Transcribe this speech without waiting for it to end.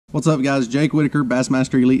What's up, guys? Jake Whitaker,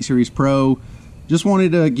 Bassmaster Elite Series Pro. Just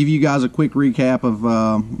wanted to give you guys a quick recap of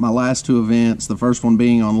my last two events. The first one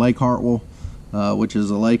being on Lake Hartwell, which is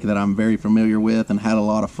a lake that I'm very familiar with and had a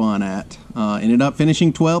lot of fun at. Ended up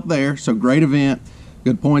finishing 12th there, so great event,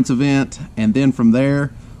 good points event. And then from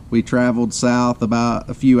there, we traveled south about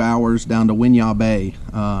a few hours down to Winyah Bay,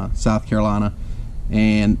 South Carolina,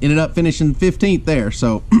 and ended up finishing 15th there.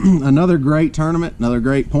 So another great tournament, another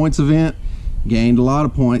great points event. Gained a lot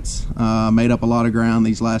of points, made up a lot of ground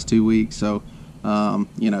these last 2 weeks, so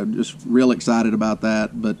you know, just real excited about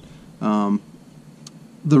that. But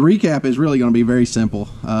the recap is really going to be very simple.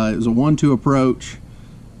 It was a 1-2 approach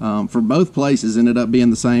for both places, ended up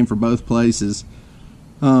being the same for both places.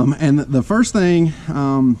 And the first thing,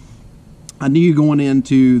 I knew going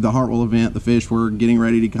into the Hartwell event, the fish were getting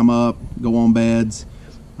ready to come up, go on beds.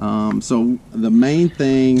 So the main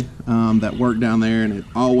thing that worked down there, and it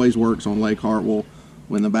always works on Lake Hartwell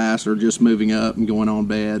when the bass are just moving up and going on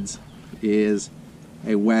beds, is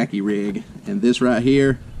a wacky rig. And this right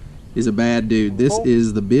here is a bad dude. This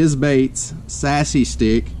is the Bassmaster Sassy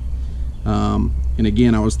Stick. And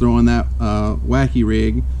again, I was throwing that wacky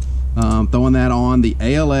rig, throwing that on the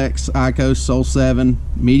ALX ICOS Soul 7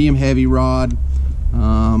 medium heavy rod,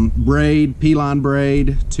 braid, P-line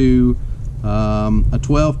braid to a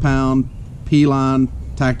 12-pound P-line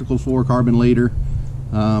tactical fluorocarbon leader,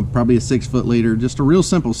 probably a 6-foot leader, just a real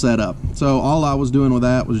simple setup. So all I was doing with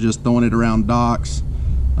that was just throwing it around docks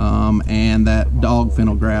and that dog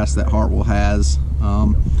fennel grass that Hartwell has,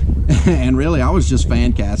 and really I was just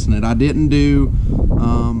fan casting it. I didn't do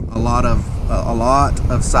a lot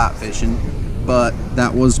of sight fishing, but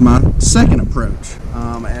that was my second approach,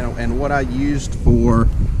 and what I used for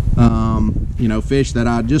you know, fish that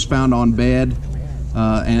I just found on bed,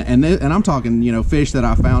 and I'm talking, you know, fish that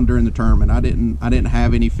I found during the tournament. I didn't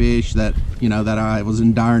have any fish that, you know, that I was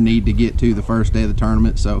in dire need to get to the first day of the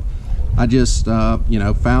tournament, so I just you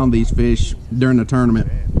know, found these fish during the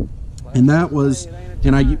tournament. And that was,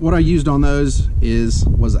 and what I used on those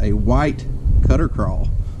was a white cutter crawl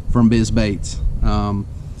from Bassmaster.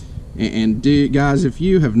 And guys, if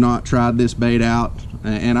you have not tried this bait out,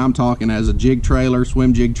 and I'm talking as a jig trailer,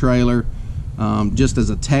 swim jig trailer, just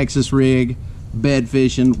as a Texas rig, bed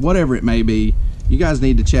fishing, whatever it may be, you guys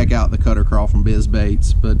need to check out the cutter crawl from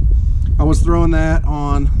Bassmaster. But I was throwing that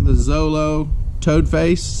on the Zolo toad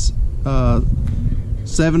face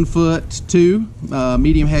 7'2"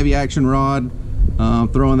 medium heavy action rod,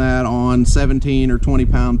 throwing that on 17 or 20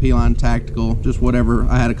 pound P-line tactical, just whatever.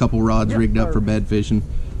 I had a couple rods rigged up for bed fishing.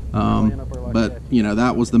 But you know,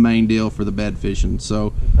 that was the main deal for the bed fishing.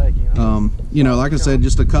 So you know, like I said,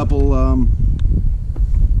 just a couple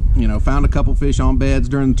you know, found a couple fish on beds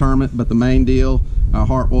during the tournament, but the main deal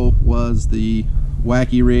Hartwell was the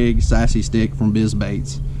wacky rig Sassy Stick from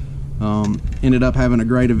Bassmaster. Ended up having a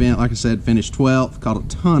great event. Like I said, finished 12th, caught a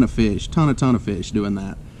ton of fish, ton of fish doing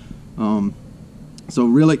that. So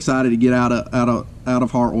really excited to get out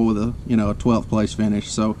of Hartwell with a, you know, a 12th place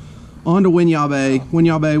finish. So on to Winyah Bay.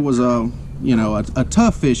 Winyah Bay was a, you know, a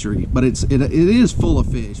tough fishery, but it is full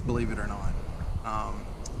of fish, believe it or not.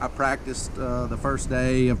 I practiced the first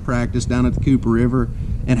day of practice down at the Cooper River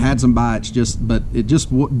and had some bites, but it just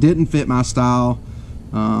didn't fit my style.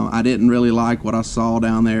 I didn't really like what I saw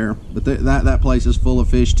down there, but that place is full of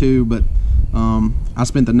fish too. But I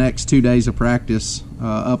spent the next 2 days of practice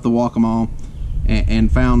up the Waccamaw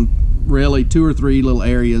and found really 2 or 3 little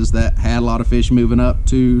areas that had a lot of fish moving up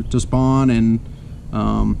to spawn. And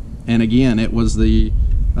again, it was the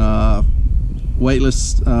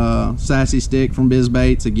weightless Sassy Stick from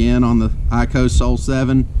Bassmaster, again on the ICOS Soul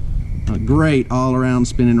 7. A great all-around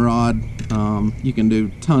spinning rod. You can do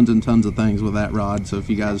tons and tons of things with that rod, so if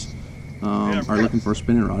you guys are looking for a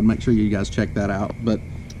spinning rod, make sure you guys check that out. But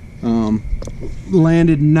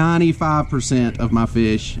landed 95% of my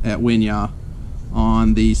fish at Winyah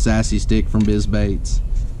on the Sassy Stick from Bassmaster.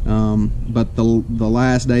 But the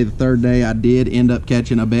last day, the third day, I did end up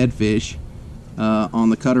catching a bed fish on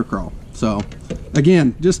the cutter crawl. So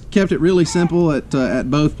again, just kept it really simple at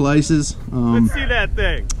both places. Let's see that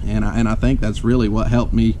thing. And I think that's really what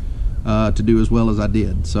helped me to do as well as I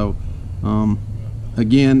did. So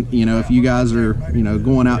again, you know, if you guys are, you know,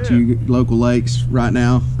 going out to your local lakes right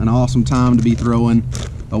now, an awesome time to be throwing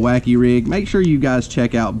a wacky rig. Make sure you guys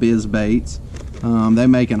check out Bassmaster. They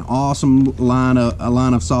make an awesome line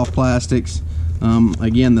of soft plastics.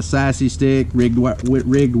 Again, the Sassy Stick rigged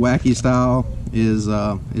wacky style is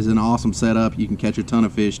an awesome setup. You can catch a ton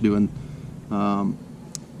of fish doing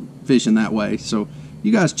fishing that way. So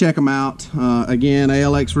you guys check them out. Again,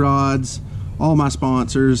 ALX rods, all my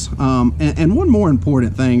sponsors. And one more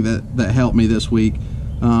important thing that helped me this week,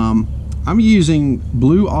 I'm using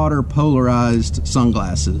Blue Otter polarized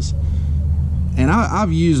sunglasses, and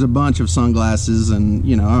I've used a bunch of sunglasses, and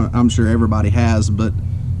you know, I'm sure everybody has, but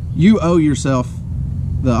you owe yourself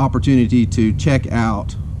the opportunity to check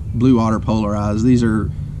out Blue Otter polarized. These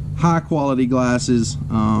are high quality glasses,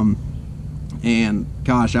 and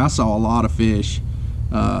gosh, I saw a lot of fish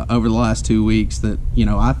over the last 2 weeks that, you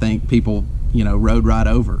know, I think people, you know, rode right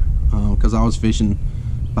over, because I was fishing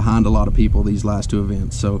behind a lot of people these last 2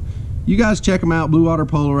 events. So you guys check them out, Blue Otter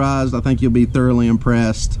polarized. I think you'll be thoroughly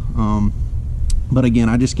impressed. But again,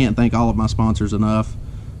 I just can't thank all of my sponsors enough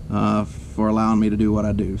for allowing me to do what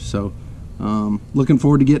I do. So looking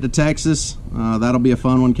forward to get to Texas. That'll be a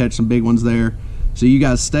fun one, catch some big ones there. So you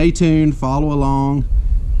guys stay tuned, follow along,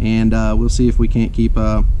 and we'll see if we can't keep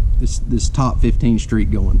this top 15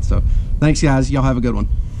 streak going. So thanks guys, y'all have a good one.